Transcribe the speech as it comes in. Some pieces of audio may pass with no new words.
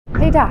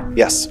Doc.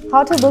 Yes.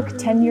 How to look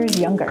 10 years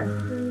younger?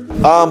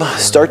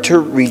 Start to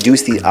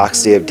reduce the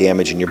oxidative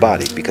damage in your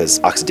body,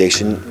 because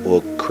oxidation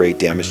will create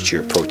damage to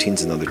your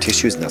proteins and other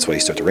tissues, and that's why you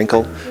start to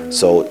wrinkle.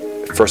 So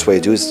first way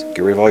to do is get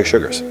rid of all your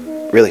sugars.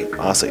 Really,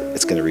 honestly,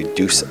 it's going to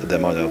reduce the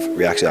amount of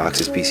reactive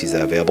oxidant species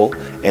that are available,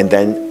 and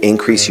then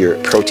increase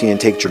your protein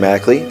intake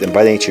dramatically. Then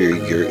by nature,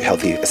 your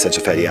healthy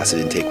essential fatty acid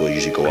intake will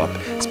usually go up,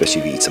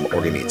 especially if you eat some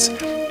organ meats.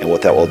 And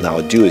what that will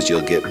now do is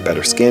you'll get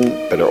better skin,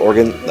 better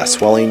organ, less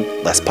swelling,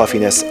 less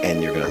puffiness,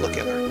 and you're going to look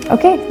younger.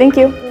 Okay, thank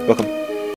you. Welcome.